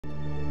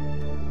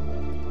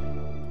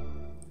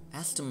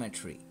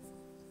Astrometry.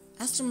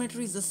 Astrometry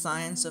is the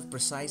science of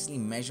precisely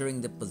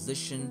measuring the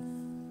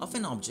position of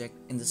an object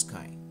in the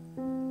sky.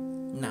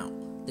 Now,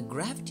 the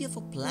gravity of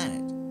a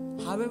planet,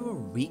 however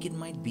weak it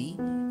might be,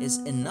 is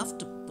enough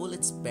to pull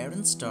its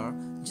parent star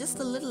just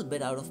a little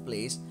bit out of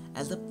place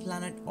as the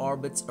planet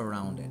orbits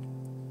around it.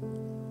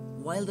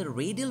 While the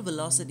radial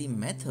velocity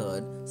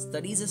method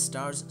studies a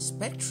star's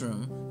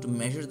spectrum to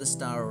measure the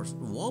star's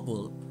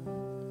wobble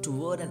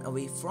toward and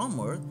away from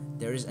Earth,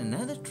 there is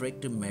another trick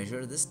to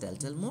measure this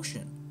telltale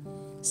motion.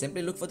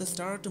 Simply look for the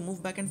star to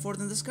move back and forth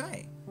in the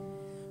sky.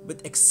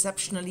 With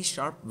exceptionally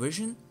sharp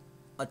vision,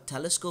 a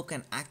telescope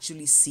can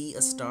actually see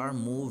a star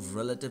move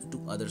relative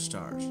to other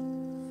stars.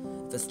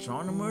 If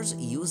astronomers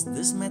use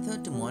this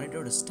method to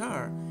monitor a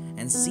star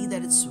and see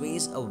that it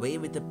sways away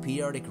with a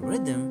periodic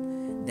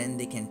rhythm, then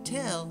they can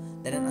tell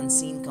that an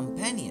unseen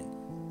companion,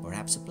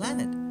 perhaps a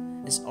planet,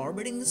 is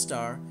orbiting the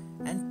star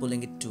and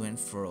pulling it to and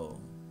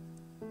fro.